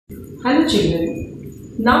Hello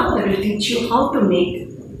children, now I will teach you how to make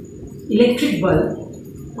electric bulb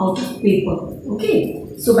out of paper. Okay,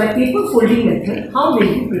 so by paper folding method, how will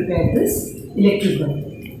you prepare this electric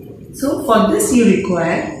bulb? So for this you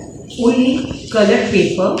require only colored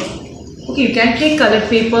paper. Okay, you can take colored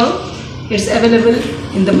paper, it's available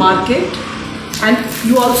in the market, and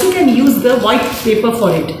you also can use the white paper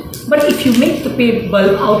for it. But if you make the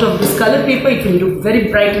bulb out of this colored paper, it will look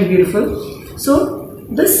very bright and beautiful. So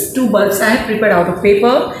these two bulbs I have prepared out of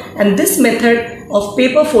paper, and this method of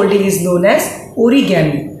paper folding is known as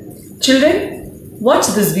origami. Children, watch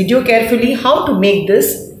this video carefully how to make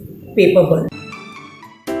this paper bulb.